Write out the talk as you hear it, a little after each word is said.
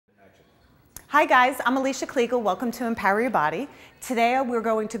Hi guys, I'm Alicia Kliegel. Welcome to Empower Your Body. Today we're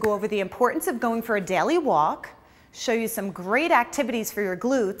going to go over the importance of going for a daily walk, show you some great activities for your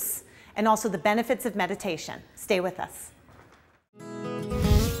glutes, and also the benefits of meditation. Stay with us.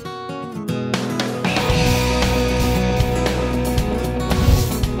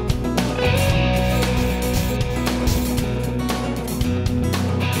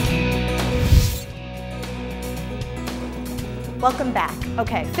 Welcome back.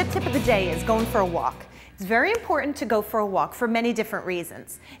 Okay, fit tip of the day is going for a walk. It's very important to go for a walk for many different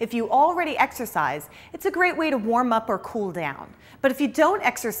reasons. If you already exercise, it's a great way to warm up or cool down. But if you don't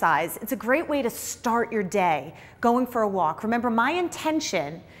exercise, it's a great way to start your day going for a walk. Remember, my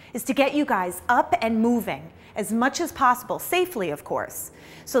intention is to get you guys up and moving as much as possible, safely of course.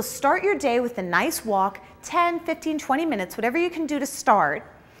 So start your day with a nice walk, 10, 15, 20 minutes, whatever you can do to start.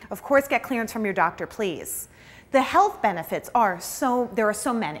 Of course, get clearance from your doctor, please. The health benefits there are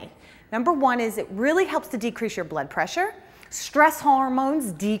so many. Number one is it really helps to decrease your blood pressure. Stress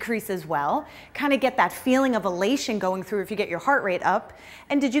hormones decrease as well. Kind of get that feeling of elation going through if you get your heart rate up.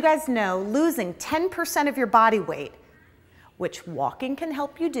 And did you guys know losing 10% of your body weight, which walking can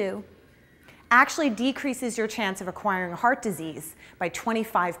help you do, actually decreases your chance of acquiring heart disease by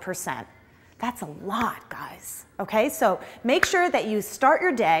 25%. That's a lot, guys. Okay, so make sure that you start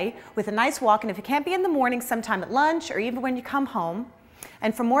your day with a nice walk, and if it can't be in the morning, sometime at lunch or even when you come home.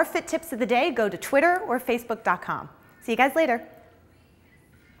 And for more fit tips of the day, go to Twitter or Facebook.com. See you guys later.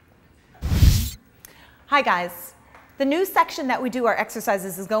 Hi guys. The new section that we do our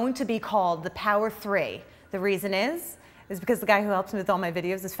exercises is going to be called the Power 3. The reason is because the guy who helps me with all my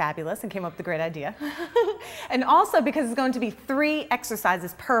videos is fabulous and came up with a great idea. And also because it's going to be 3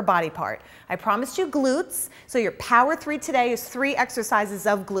 exercises per body part. I promised you glutes, so your Power 3 today is 3 exercises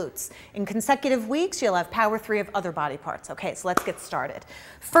of glutes. In consecutive weeks, you'll have Power 3 of other body parts. Okay, so let's get started.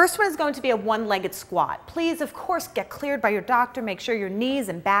 First one is going to be a one-legged squat. Please, of course, get cleared by your doctor. Make sure your knees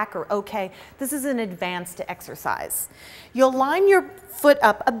and back are okay. This is an advanced exercise. You'll line your foot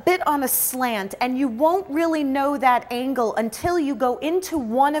up a bit on a slant, and you won't really know that angle until you go into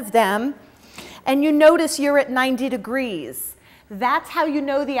one of them and you notice you're at 90 degrees. That's how you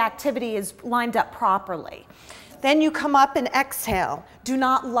know the activity is lined up properly. Then you come up and exhale. Do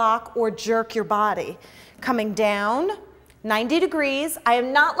not lock or jerk your body. Coming down, 90 degrees. I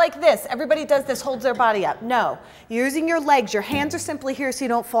am not like this. Everybody does this, holds their body up. No, you're using your legs. Your hands are simply here so you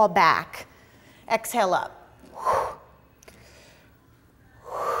don't fall back. Exhale up.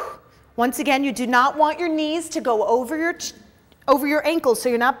 Once again, you do not want your knees to go over your ankles, so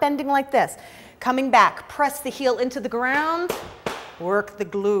you're not bending like this. Coming back, press the heel into the ground. Work the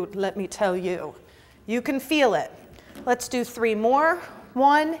glute, let me tell you. You can feel it. Let's do 3 more.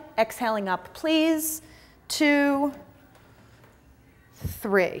 1, exhaling up, please. 2,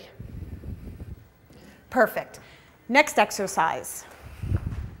 3. Perfect. Next exercise.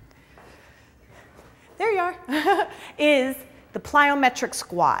 There you are. Is the plyometric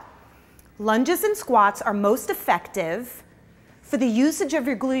squat. Lunges and squats are most effective for the usage of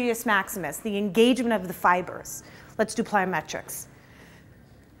your gluteus maximus, the engagement of the fibers. Let's do plyometrics.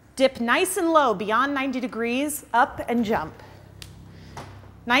 Dip nice and low, beyond 90 degrees, up and jump.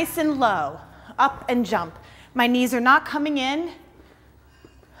 Nice and low, up and jump. My knees are not coming in,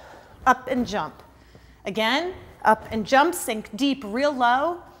 up and jump. Again, up and jump, sink deep, real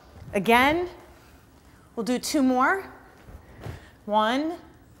low. Again, we'll do 2 more. 1,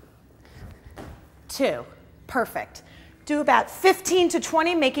 2. Perfect. Do about 15 to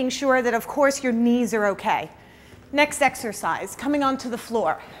 20, making sure that, of course, your knees are okay. Next exercise, coming onto the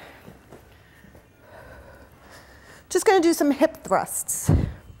floor. Just going to do some hip thrusts.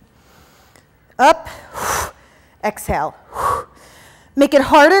 Up, exhale. Make it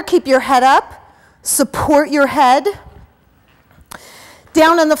harder, keep your head up, support your head.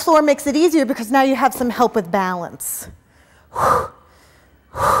 Down on the floor makes it easier because now you have some help with balance.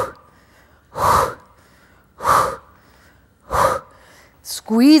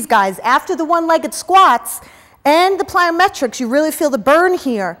 Squeeze, guys. After the one-legged squats and the plyometrics, you really feel the burn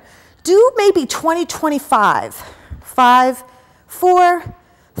here. Do maybe 20, 25. 5, 4,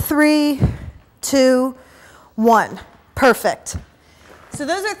 3, 2, 1. Perfect. So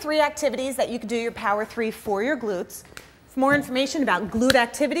those are 3 activities that you can do your Power 3 for your glutes. For more information about glute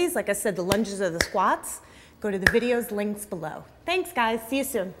activities, like I said, the lunges or the squats, go to the videos links below. Thanks, guys. See you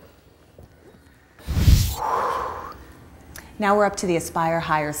soon. Now we're up to the Aspire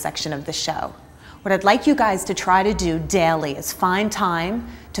Higher section of the show. What I'd like you guys to try to do daily is find time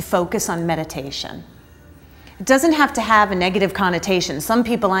to focus on meditation. It doesn't have to have a negative connotation. Some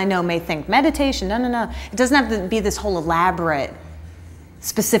people I know may think meditation, no. It doesn't have to be this whole elaborate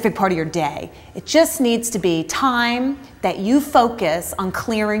specific part of your day. It just needs to be time that you focus on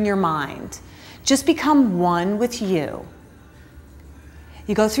clearing your mind. Just become one with you.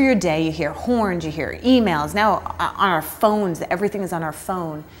 You go through your day, you hear horns, you hear emails. Now on our phones, everything is on our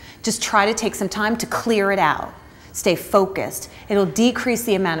phone. Just try to take some time to clear it out. Stay focused. It'll decrease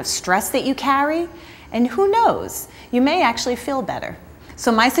the amount of stress that you carry, and who knows, you may actually feel better.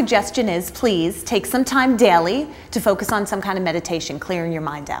 So my suggestion is, please take some time daily to focus on some kind of meditation, clearing your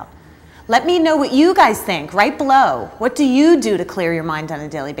mind out. Let me know what you guys think right below. What do you do to clear your mind on a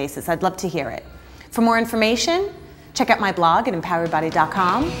daily basis? I'd love to hear it. For more information, check out my blog at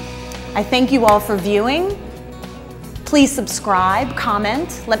empoweredbody.com. I thank you all for viewing. Please subscribe,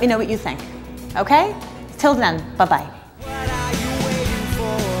 comment, let me know what you think. Okay? Till then, bye-bye.